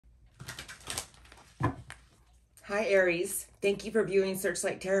Hi Aries, thank you for viewing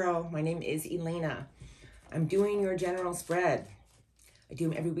Searchlight Tarot. My name is Elena. I'm doing your general spread. I do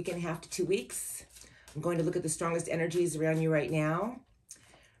them every week and a half to 2 weeks. I'm going to look at the strongest energies around you right now,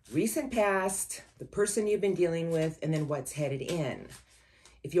 recent past, the person you've been dealing with, and then what's headed in.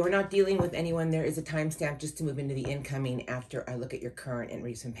 If you're not dealing with anyone, there is a timestamp just to move into the incoming after I look at your current and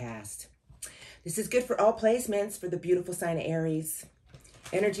recent past. This is good for all placements for the beautiful sign of Aries.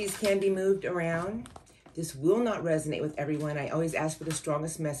 Energies can be moved around. This will not resonate with everyone. I always ask for the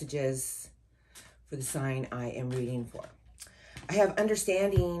strongest messages for the sign I am reading for. I have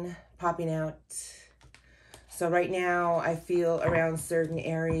understanding popping out. So right now I feel around certain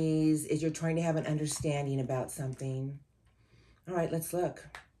Aries is you're trying to have an understanding about something. All right, let's look.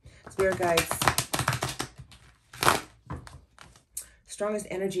 Spirit guides. Strongest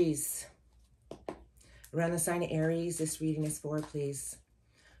energies around the sign of Aries. This reading is for, please.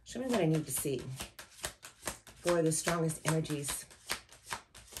 Show me what I need to see for the strongest energies.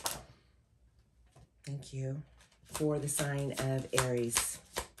 Thank you. For the sign of Aries.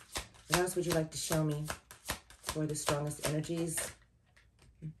 What else would you like to show me for the strongest energies?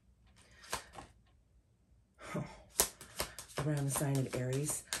 Around the sign of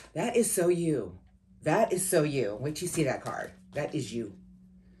Aries. That is so you. That is so you. Wait till you see that card. That is you.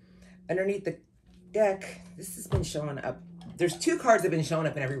 Underneath the deck, this has been showing up. There's two cards that have been showing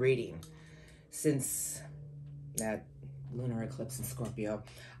up in every reading since that lunar eclipse in Scorpio.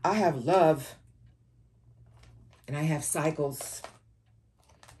 I have love, and I have cycles,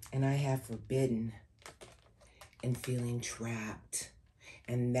 and I have forbidden, and feeling trapped.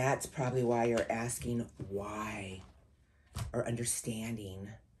 And that's probably why you're asking why, or understanding.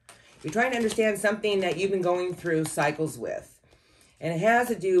 You're trying to understand something that you've been going through cycles with, and it has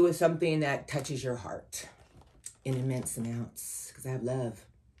to do with something that touches your heart in immense amounts, because I have love.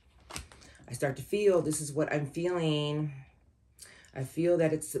 I start to feel, this is what I'm feeling. I feel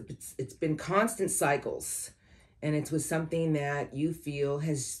that it's been constant cycles, and it's with something that you feel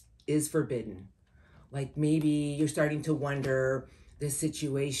is forbidden. Like maybe you're starting to wonder this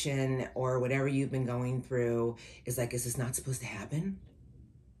situation or whatever you've been going through is like, is this not supposed to happen?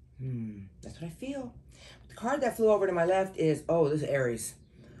 That's what I feel. The card that flew over to my left is, oh, this is Aries.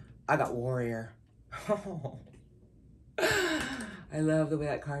 I got warrior. Oh. I love the way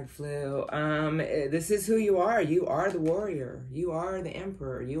that card flew. This is who you are. You are the warrior. You are the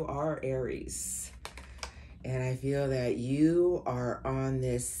emperor. You are Aries. And I feel that you are on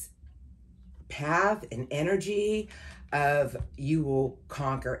this path and energy of you will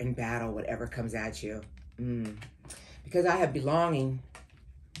conquer and battle whatever comes at you. Because I have belonging.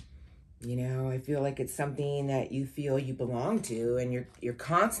 You know, I feel like it's something that you feel you belong to, and you're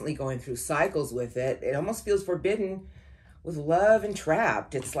constantly going through cycles with it. It almost feels forbidden with love and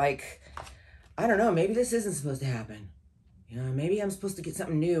trapped. It's like, I don't know, maybe this isn't supposed to happen. You know, maybe I'm supposed to get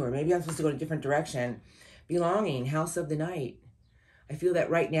something new, or maybe I'm supposed to go in a different direction. Belonging, house of the night. I feel that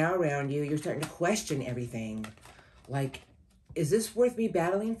right now around you, you're starting to question everything. Like, is this worth me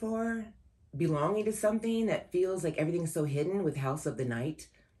battling for? Belonging to something that feels like everything's so hidden with house of the night.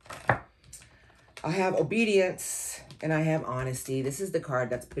 I have obedience and I have honesty. This is the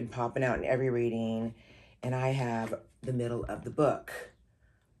card that's been popping out in every reading. And I have the middle of the book.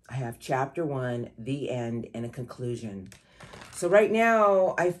 I have chapter 1, the end, and a conclusion. So right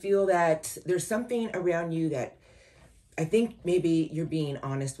now, I feel that there's something around you that I think maybe you're being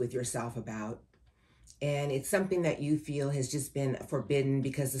honest with yourself about. And it's something that you feel has just been forbidden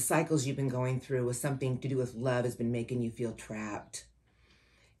because the cycles you've been going through with something to do with love has been making you feel trapped.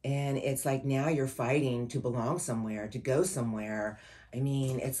 And it's like now you're fighting to belong somewhere, to go somewhere. I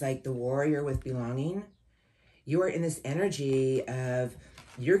mean, it's like the warrior with belonging. You are in this energy of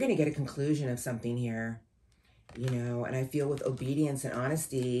you're going to get a conclusion of something here, you know, and I feel with obedience and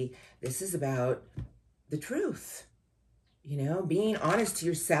honesty, this is about the truth, you know, being honest to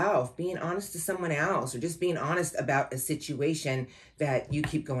yourself, being honest to someone else, or just being honest about a situation that you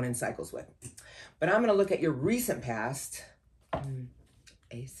keep going in cycles with. But I'm going to look at your recent past.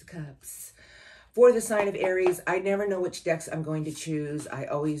 Ace of Cups. For the sign of Aries, I never know which decks I'm going to choose. I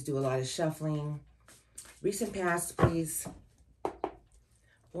always do a lot of shuffling. Recent past, please,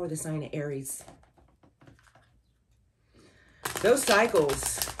 for the sign of Aries. Those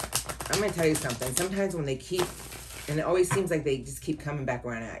cycles, I'm going to tell you something. Sometimes when they keep, and it always seems like they just keep coming back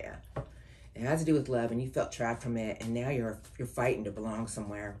around at you. It has to do with love, and you felt trapped from it, and now you're fighting to belong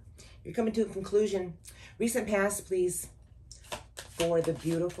somewhere. You're coming to a conclusion. Recent past, please, for the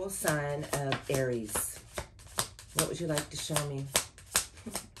beautiful sign of Aries. What would you like to show me?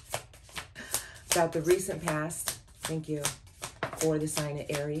 About the recent past, thank you, for the sign of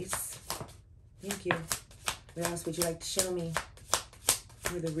Aries. Thank you. What else would you like to show me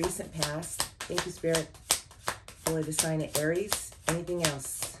for the recent past? Thank you, Spirit, for the sign of Aries. Anything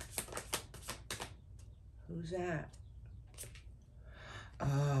else? Who's that?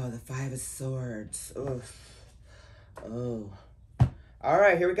 Oh, the Five of Swords. Oof. Oh. All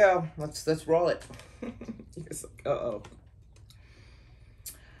right, here we go. Let's roll it. It's like, uh-oh.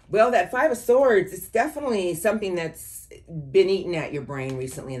 Well, that Five of Swords, it's definitely something that's been eating at your brain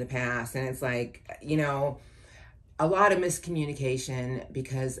recently in the past. And it's like, you know, a lot of miscommunication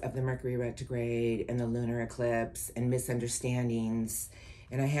because of the Mercury retrograde and the lunar eclipse and misunderstandings.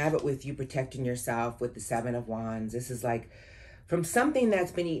 And I have it with you protecting yourself with the Seven of Wands. This is like from something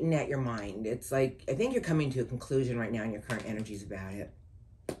that's been eating at your mind. It's like, I think you're coming to a conclusion right now in your current energies about it.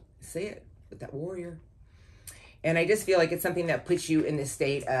 See it with that Warrior. And I just feel like it's something that puts you in this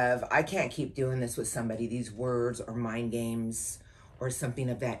state of, I can't keep doing this with somebody, these words or mind games or something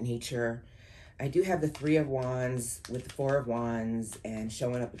of that nature. I do have the Three of Wands with the Four of Wands, and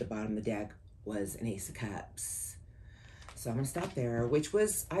showing up at the bottom of the deck was an Ace of Cups. So I'm going to stop there, which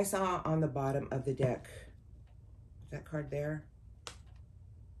was, I saw on the bottom of the deck. Is that card there?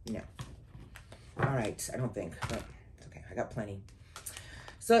 No. All right, I don't think, but it's okay. I got plenty.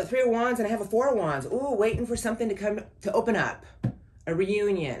 So 3 of Wands, and I have a 4 of Wands. Ooh, waiting for something to come, to open up. A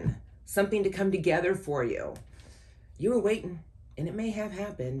reunion. Something to come together for you. You were waiting, and it may have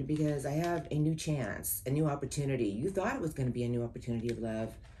happened because I have a new chance, a new opportunity. You thought it was going to be a new opportunity of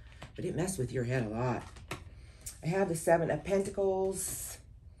love, but it messed with your head a lot. I have the 7 of Pentacles,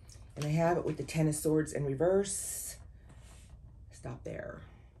 and I have it with the 10 of Swords in reverse. Stop there.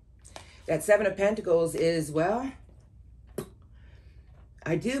 That 7 of Pentacles is, well,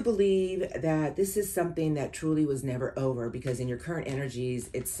 I do believe that this is something that truly was never over, because in your current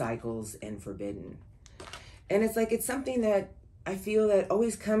energies, it's cycles and forbidden. And it's like, it's something that I feel that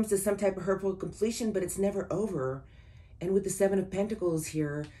always comes to some type of hurtful completion, but it's never over. And with the 7 of Pentacles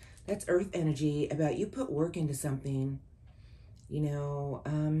here, that's earth energy about you put work into something, you know,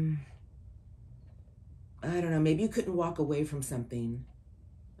 I don't know, maybe you couldn't walk away from something.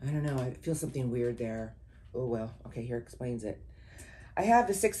 I don't know, I feel something weird there. Oh, well, okay, here explains it. I have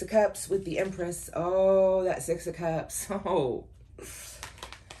the 6 of Cups with the Empress. Oh, that 6 of Cups. Oh,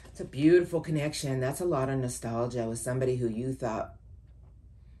 it's a beautiful connection. That's a lot of nostalgia with somebody who you thought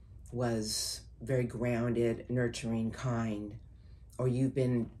was very grounded, nurturing, kind, or you've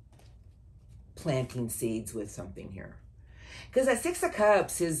been planting seeds with something here. Because that 6 of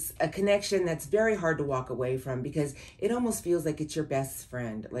Cups is a connection that's very hard to walk away from, because it almost feels like it's your best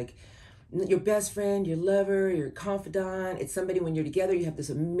friend. Like your best friend, your lover, your confidant. It's somebody when you're together, you have this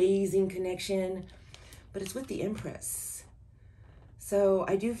amazing connection, but it's with the Empress. So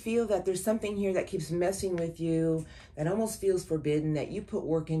I do feel that there's something here that keeps messing with you, that almost feels forbidden, that you put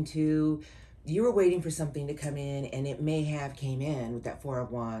work into. You were waiting for something to come in, and it may have came in with that 4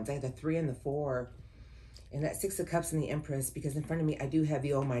 of Wands. I have the 3 and the 4, and that 6 of Cups and the Empress, because in front of me, I do have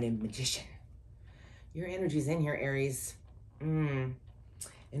the Almighty Magician. Your energy's in here, Aries.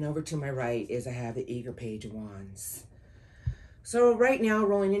 And over to my right is I have the Eager Page of Wands. So right now,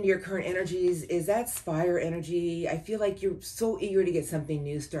 rolling into your current energies, is that's fire energy. I feel like you're so eager to get something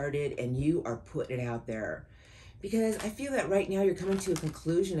new started, and you are putting it out there. Because I feel that right now you're coming to a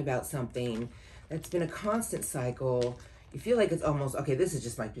conclusion about something that's been a constant cycle. You feel like it's almost, okay, this is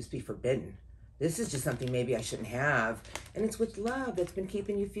just might just be forbidden. This is just something maybe I shouldn't have. And it's with love that's been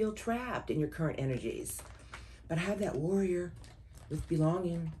keeping you feel trapped in your current energies. But I have that Warrior with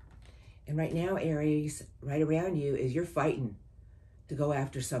belonging. And right now, Aries, right around you is you're fighting to go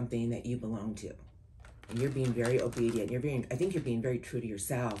after something that you belong to. And you're being very obedient. I think you're being very true to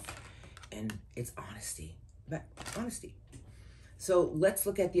yourself. And it's honesty. But honesty. So let's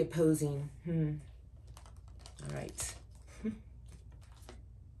look at the opposing. All right.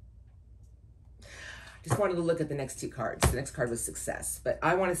 Just wanted to look at the next 2 cards. The next card was success. But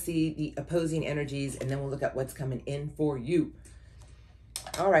I want to see the opposing energies, and then we'll look at what's coming in for you.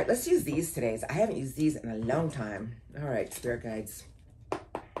 All right, let's use these today. I haven't used these in a long time. All right, Spirit Guides.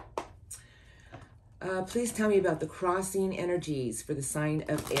 Please tell me about the crossing energies for the sign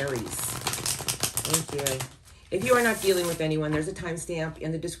of Aries. Thank you. If you are not dealing with anyone, there's a timestamp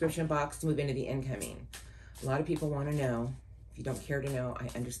in the description box to move into the incoming. A lot of people want to know. If you don't care to know,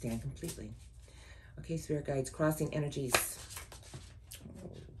 I understand completely. Okay, Spirit Guides, crossing energies.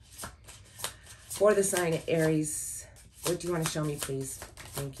 For the sign of Aries, what do you want to show me, please?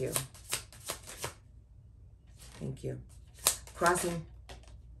 Thank you. Thank you. Crossing.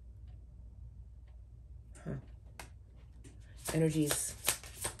 Energies.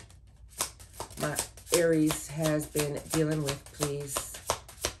 My Aries has been dealing with, please.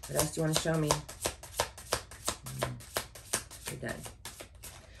 What else do you want to show me? We're done.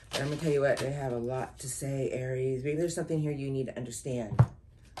 But I'm going to tell you what, they have a lot to say, Aries. Maybe there's something here you need to understand.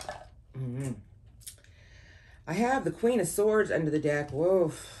 I have the Queen of Swords under the deck.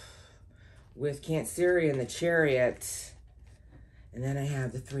 Whoa. With Cancerian, the Chariot. And then I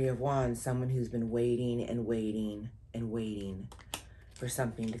have the Three of Wands, someone who's been waiting and waiting and waiting for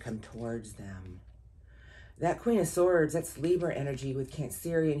something to come towards them. That Queen of Swords, that's Libra energy with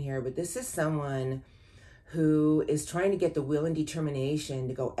Cancerian here, but this is someone who is trying to get the will and determination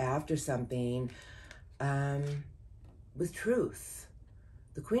to go after something with truth.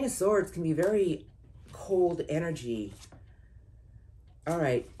 The Queen of Swords can be very cold energy. All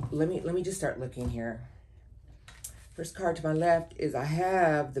right, let me just start looking here. First card to my left is I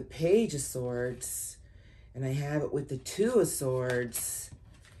have the Page of Swords, and I have it with the Two of Swords,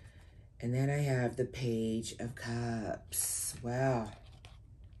 and then I have the Page of Cups. Wow.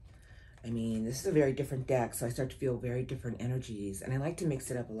 I mean, this is a very different deck, so I start to feel very different energies, and I like to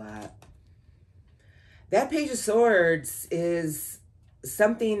mix it up a lot. That Page of Swords is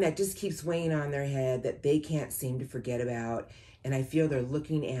something that just keeps weighing on their head that they can't seem to forget about, and I feel they're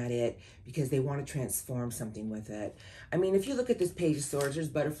looking at it because they want to transform something with it. I mean, if you look at this Page of Swords, there's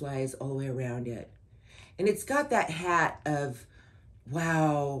butterflies all the way around it. And it's got that hat of,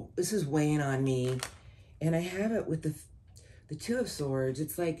 wow, this is weighing on me. And I have it with the Two of Swords.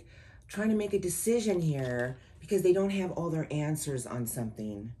 It's like trying to make a decision here because they don't have all their answers on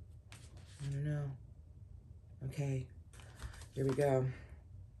something. I don't know. Okay, here we go.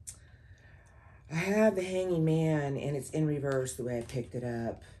 I have the Hanging Man, and it's in reverse the way I picked it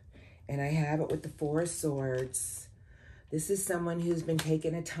up. And I have it with the Four of Swords. This is someone who's been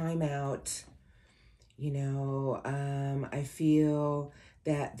taking a time out. You know, I feel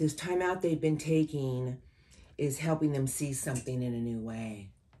that this time out they've been taking is helping them see something in a new way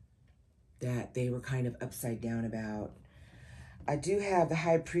that they were kind of upside down about. I do have the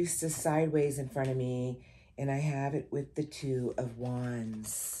High Priestess sideways in front of me, and I have it with the Two of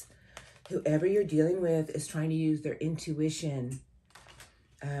Wands. Whoever you're dealing with is trying to use their intuition.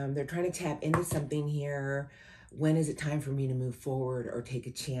 They're trying to tap into something here. When is it time for me to move forward or take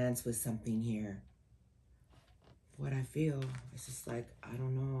a chance with something here? What I feel, it's just like, I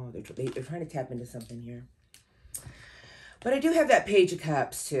don't know. They're trying to tap into something here. But I do have that Page of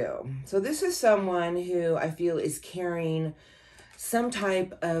Cups too. So this is someone who I feel is carrying some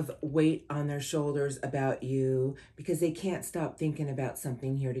type of weight on their shoulders about you because they can't stop thinking about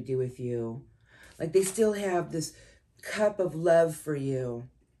something here to do with you. Like they still have this cup of love for you.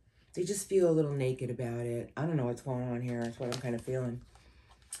 They just feel a little naked about it. I don't know what's going on here. That's what I'm kind of feeling.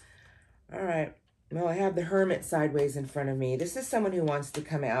 All right. Well, I have the Hermit sideways in front of me. This is someone who wants to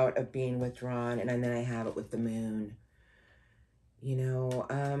come out of being withdrawn, and then I have it with the Moon. You know,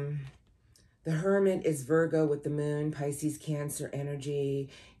 the Hermit is Virgo with the Moon, Pisces, Cancer energy.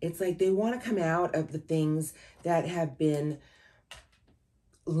 It's like they want to come out of the things that have been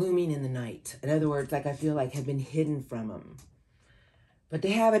looming in the night. In other words, like I feel like have been hidden from them. But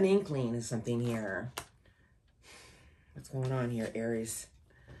they have an inkling of something here. What's going on here, Aries?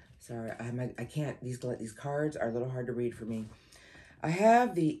 Sorry, I can't. These cards are a little hard to read for me. I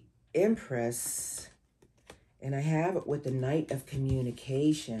have the Empress, and I have it with the Knight of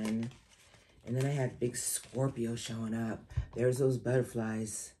Communication. And then I had big Scorpio showing up. There's those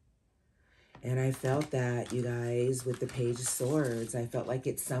butterflies. And I felt that, you guys, with the Page of Swords. I felt like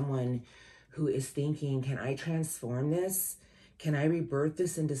it's someone who is thinking, can I transform this? Can I rebirth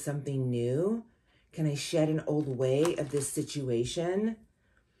this into something new? Can I shed an old way of this situation?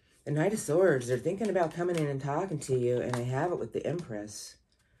 The Knight of Swords, they're thinking about coming in and talking to you. And I have it with the Empress.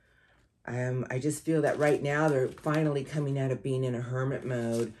 I just feel that right now they're finally coming out of being in a hermit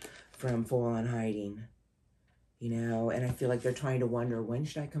mode from full-on hiding, you know, and I feel like they're trying to wonder, when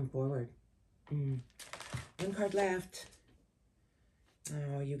should I come forward? One card left.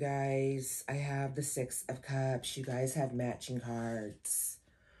 Oh, you guys, I have the Six of Cups. You guys have matching cards.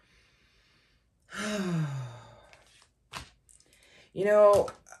 You know,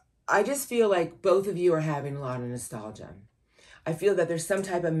 I just feel like both of you are having a lot of nostalgia. I feel that there's some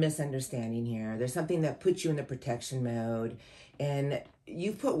type of misunderstanding here. There's something that puts you in the protection mode, and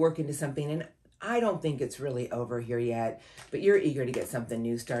you've put work into something, and I don't think it's really over here yet, but you're eager to get something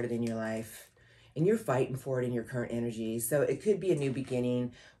new started in your life, and you're fighting for it in your current energy. So it could be a new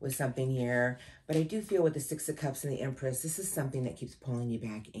beginning with something here, but I do feel with the Six of Cups and the Empress, this is something that keeps pulling you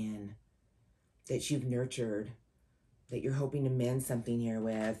back in, that you've nurtured, that you're hoping to mend something here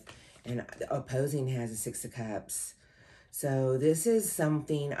with, and the opposing has a Six of Cups. So this is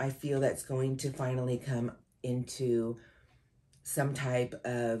something I feel that's going to finally come into some type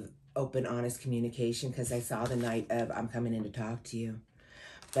of open, honest communication, because I saw the night of I'm coming in to talk to you.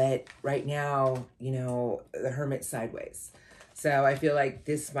 But right now, you know, the Hermit sideways. So I feel like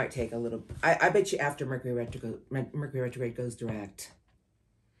this might take a little... I bet you after Mercury retrograde goes direct.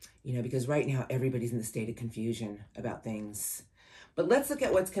 You know, because right now everybody's in the state of confusion about things. But let's look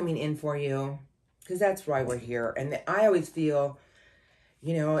at what's coming in for you, because that's why we're here. And I always feel,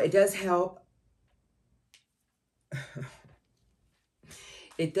 you know, it does help.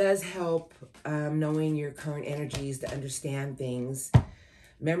 It does help knowing your current energies to understand things.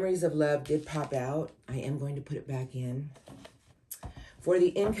 Memories of love did pop out. I am going to put it back in. For the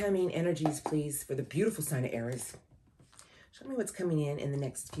incoming energies, please, for the beautiful sign of Aries. Show me what's coming in the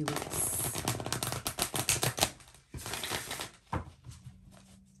next few weeks.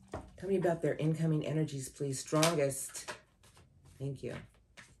 Tell me about their incoming energies, please. Strongest. Thank you.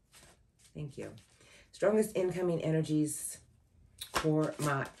 Thank you. Strongest incoming energies for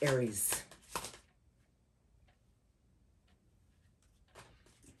my Aries.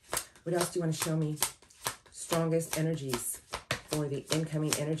 What else do you want to show me? Strongest energies for the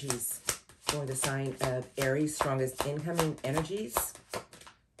incoming energies for the sign of Aries. Strongest incoming energies.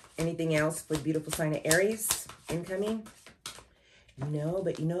 Anything else for the beautiful sign of Aries? Incoming? No,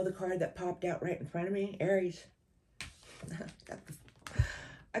 but you know the card that popped out right in front of me? Aries.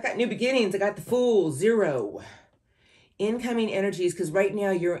 I got new beginnings. I got the Fool. 0. Incoming energies, because right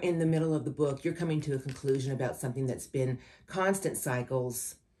now you're in the middle of the book. You're coming to a conclusion about something that's been constant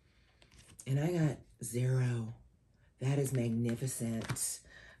cycles. And I got 0. That is magnificent.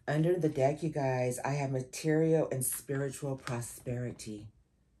 Under the deck, you guys, I have material and spiritual prosperity.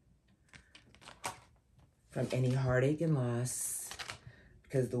 From any heartache and loss,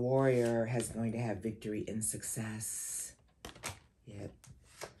 because the warrior has going to have victory and success. Yep.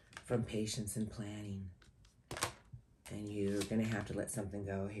 From patience and planning. And you're going to have to let something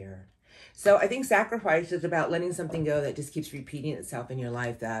go here. So I think sacrifice is about letting something go that just keeps repeating itself in your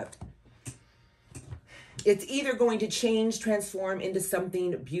life, that it's either going to change, transform into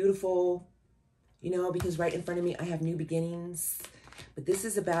something beautiful, you know, because right in front of me, I have new beginnings. But this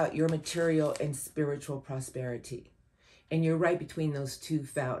is about your material and spiritual prosperity. And you're right between those two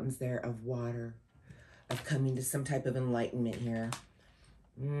fountains there of water, of coming to some type of enlightenment here.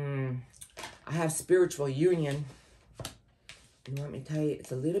 I have spiritual union. And let me tell you,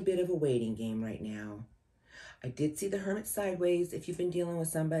 it's a little bit of a waiting game right now. I did see the Hermit sideways. If you've been dealing with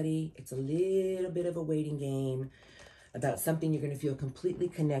somebody, it's a little bit of a waiting game about something you're going to feel completely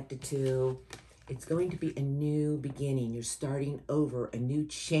connected to. It's going to be a new beginning. You're starting over, a new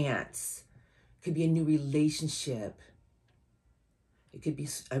chance. It could be a new relationship. It could be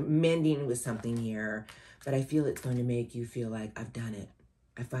mending with something here. But I feel it's going to make you feel like, I've done it.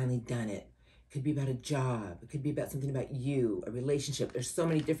 I've finally done it. It could be about a job. It could be about something about you, a relationship. There's so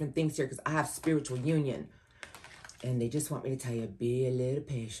many different things here because I have spiritual union. And they just want me to tell you, be a little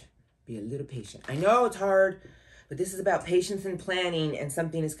patient. Be a little patient. I know it's hard, but this is about patience and planning, and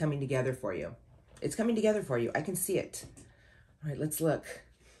something is coming together for you. It's coming together for you. I can see it. All right, let's look.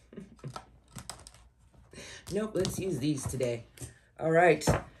 Nope, let's use these today. All right.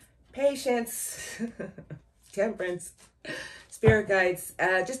 Patience. Temperance. Spirit guides.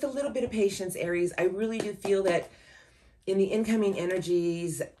 Just a little bit of patience, Aries. I really do feel that in the incoming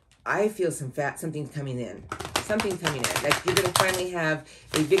energies, I feel something's coming in. Something's coming in. Like you're going to finally have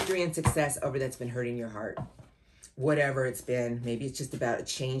a victory and success over that's been hurting your heart. Whatever it's been. Maybe it's just about a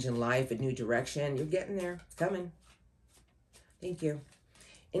change in life, a new direction. You're getting there. It's coming. Thank you.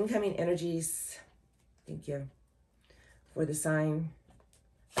 Incoming energies. Thank you. For the sign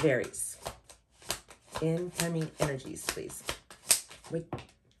of Aries. Incoming energies, please. What do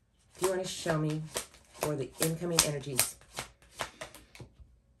you want to show me for the incoming energies?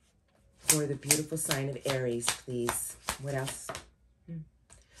 For the beautiful sign of Aries, please. What else?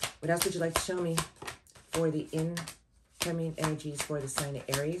 What else would you like to show me for the incoming energies for the sign of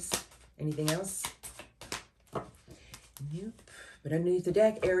Aries? Anything else? Nope. But underneath the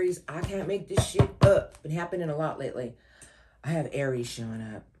deck, Aries, I can't make this shit up. Been happening a lot lately. I have Aries showing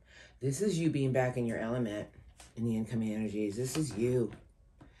up. This is you being back in your element in the incoming energies. This is you.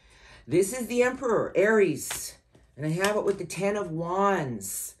 This is the Emperor, Aries. And I have it with the 10 of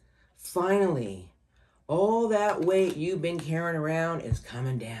Wands. Finally, all that weight you've been carrying around is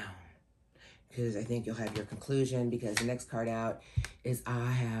coming down. Because I think you'll have your conclusion, because the next card out is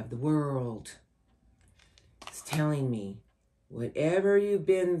I have the world. It's telling me whatever you've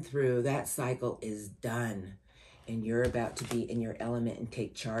been through, that cycle is done. And you're about to be in your element and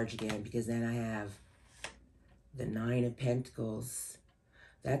take charge again, because then I have the 9 of Pentacles.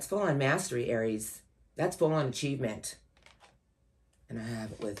 That's full on mastery, Aries. That's full on achievement. And I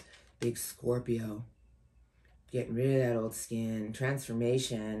have it with big Scorpio. Getting rid of that old skin.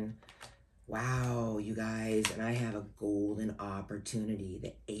 Transformation. Wow, you guys. And I have a golden opportunity.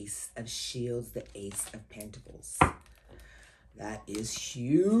 The Ace of Shields, the Ace of Pentacles. That is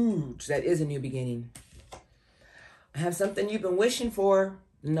huge. That is a new beginning. I have something you've been wishing for.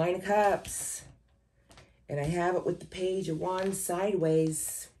 The Nine of Cups. And I have it with the Page of Wands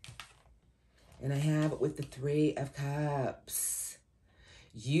sideways. And I have it with the Three of Cups.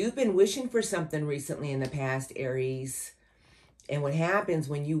 You've been wishing for something recently in the past, Aries. And what happens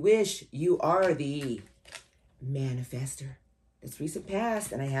when you wish, you are the manifester. It's recent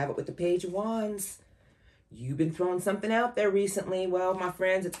past, and I have it with the Page of Wands. You've been throwing something out there recently. Well, my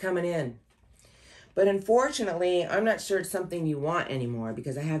friends, it's coming in. But unfortunately, I'm not sure it's something you want anymore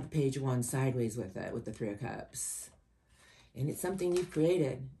because I have the Page of Wands sideways with it, with the Three of Cups. And it's something you've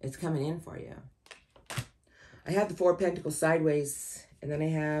created. It's coming in for you. I have the Four of Pentacles sideways. And then I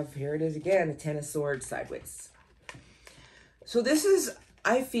have, here it is again, the Ten of Swords sideways. So this is,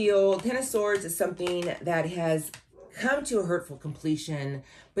 I feel, Ten of Swords is something that has come to a hurtful completion.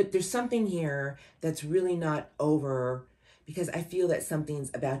 But there's something here that's really not over because I feel that something's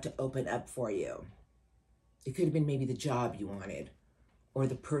about to open up for you. It could have been maybe the job you wanted or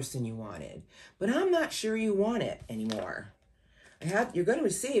the person you wanted. But I'm not sure you want it anymore. You're going to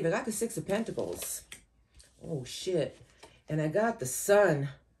receive. I got the Six of Pentacles. Oh, shit. And I got the Sun.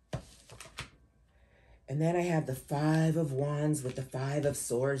 And then I have the Five of Wands with the Five of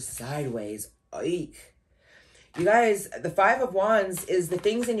Swords sideways. Eek. You guys, the Five of Wands is the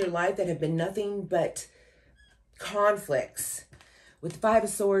things in your life that have been nothing but conflicts. With the Five of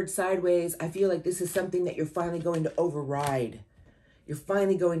Swords sideways, I feel like this is something that you're finally going to override. You're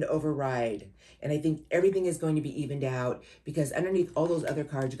finally going to override. And I think everything is going to be evened out because underneath all those other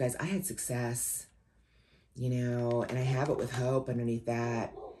cards, you guys, I had success, you know, and I have it with hope underneath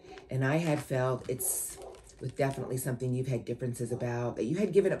that. And I had felt it's with definitely something you've had differences about, that you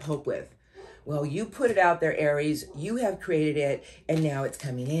had given up hope with. Well, you put it out there, Aries. You have created it, and now it's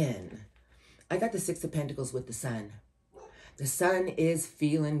coming in. I got the Six of Pentacles with the Sun. The Sun is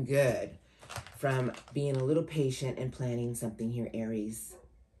feeling good from being a little patient and planning something here, Aries.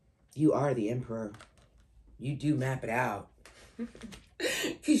 You are the Emperor. You do map it out.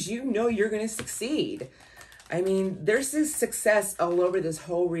 Because you know you're going to succeed. I mean, there's this success all over this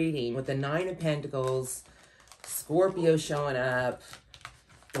whole reading with the Nine of Pentacles, Scorpio showing up,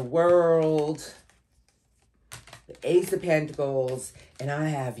 the World, the Ace of Pentacles, and I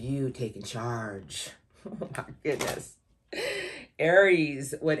have you taking charge. Oh my goodness.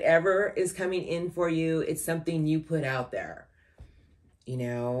 Aries, whatever is coming in for you, it's something you put out there, you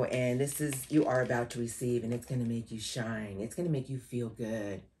know, and this is, you are about to receive, and it's going to make you shine. It's going to make you feel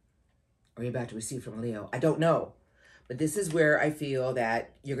good. Or you're about to receive from Leo. I don't know. But this is where I feel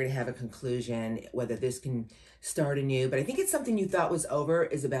that you're going to have a conclusion, whether this can start anew. But I think it's something you thought was over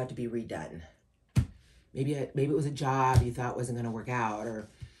is about to be redone. Maybe it was a job you thought wasn't going to work out, or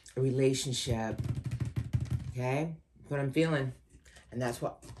a relationship. Okay? That's what I'm feeling. And that's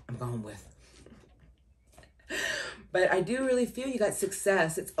what I'm going with. But I do really feel you got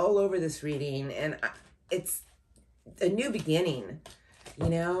success. It's all over this reading. And it's a new beginning, you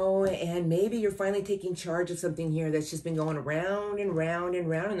know? And maybe you're finally taking charge of something here that's just been going round and round and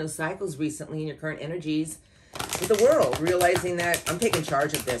round in those cycles recently in your current energies with the World, realizing that I'm taking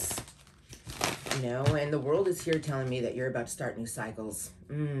charge of this, you know? And the World is here telling me that you're about to start new cycles.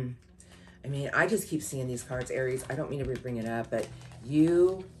 I mean, I just keep seeing these cards, Aries. I don't mean to bring it up, but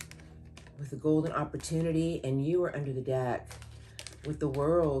you with the golden opportunity, and you are under the deck with the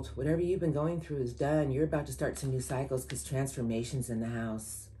World. Whatever you've been going through is done. You're about to start some new cycles because transformation's in the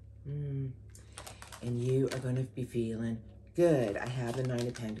house. And you are going to be feeling good. I have the Nine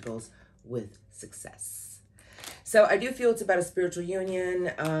of Pentacles with success. So I do feel it's about a spiritual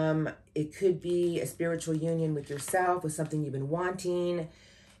union. It could be a spiritual union with yourself, with something you've been wanting.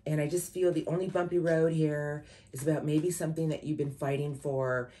 And I just feel the only bumpy road here is about maybe something that you've been fighting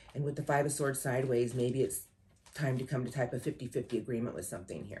for. And with the Five of Swords sideways, maybe it's time to come to type of 50-50 agreement with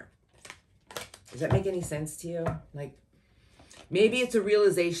something here. Does that make any sense to you? Like, maybe it's a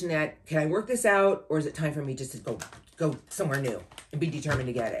realization that, can I work this out? Or is it time for me just to go somewhere new and be determined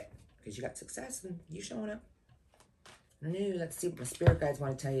to get it? Because you got success and you showing up. I don't know. Let's see what my spirit guides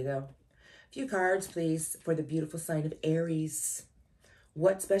want to tell you, though. A few cards, please, for the beautiful sign of Aries.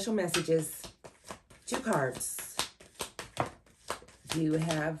 What special messages? 2 cards. Do you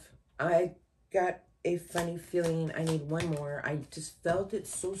have? I got a funny feeling. I need one more. I just felt it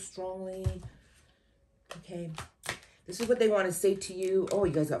so strongly. Okay. This is what they want to say to you. Oh,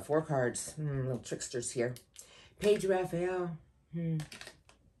 you guys got 4 cards. Little tricksters here. Page Raphael.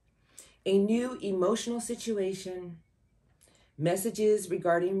 A new emotional situation, messages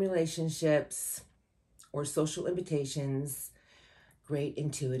regarding relationships or social invitations, great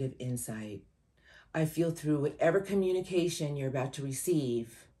intuitive insight. I feel through whatever communication you're about to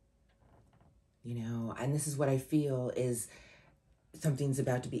receive, you know, and this is what I feel is something's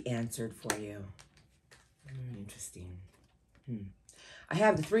about to be answered for you. Interesting. I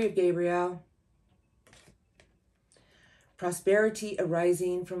have the Three of Gabriel. Prosperity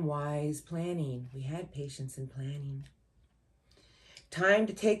arising from wise planning. We had patience and planning. Time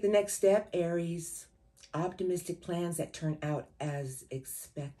to take the next step, Aries. Optimistic plans that turn out as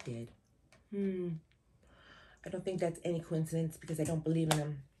expected. I don't think that's any coincidence because I don't believe in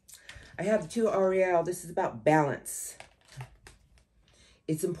them. I have the Two of Ariel. This is about balance.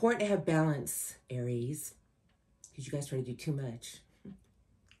 It's important to have balance, Aries, because you guys try to do too much.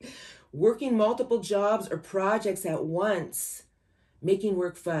 Working multiple jobs or projects at once, making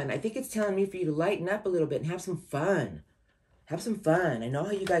work fun. I think it's telling me for you to lighten up a little bit and have some fun. Have some fun. I know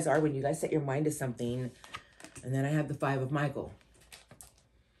how you guys are when you guys set your mind to something. And then I have the Five of Michael.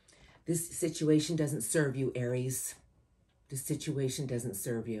 This situation doesn't serve you, Aries. This situation doesn't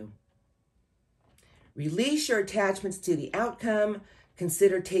serve you. Release your attachments to the outcome.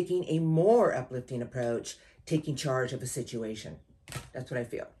 Consider taking a more uplifting approach, taking charge of a situation. That's what I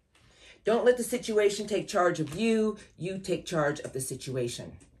feel. Don't let the situation take charge of you. You take charge of the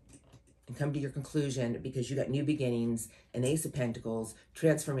situation and come to your conclusion because you got new beginnings, an Ace of Pentacles,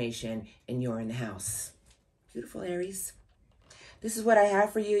 transformation, and you're in the house. Beautiful, Aries. This is what I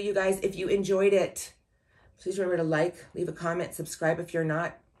have for you, you guys. If you enjoyed it, please remember to like, leave a comment, subscribe if you're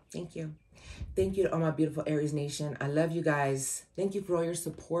not. Thank you. Thank you to all my beautiful Aries Nation. I love you guys. Thank you for all your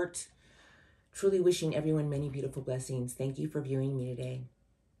support. Truly wishing everyone many beautiful blessings. Thank you for viewing me today.